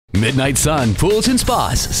Midnight Sun Pools and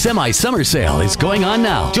Spas Semi-Summer Sale is going on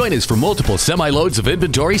now. Join us for multiple semi-loads of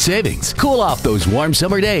inventory savings. Cool off those warm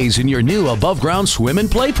summer days in your new above-ground swim and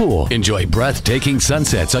play pool. Enjoy breathtaking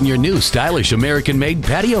sunsets on your new stylish American-made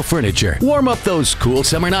patio furniture. Warm up those cool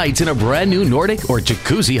summer nights in a brand new Nordic or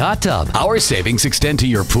jacuzzi hot tub. Our savings extend to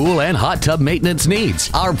your pool and hot tub maintenance needs.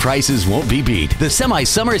 Our prices won't be beat. The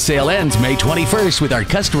semi-summer sale ends May 21st with our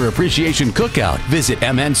Customer Appreciation Cookout. Visit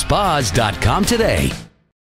mnspas.com today.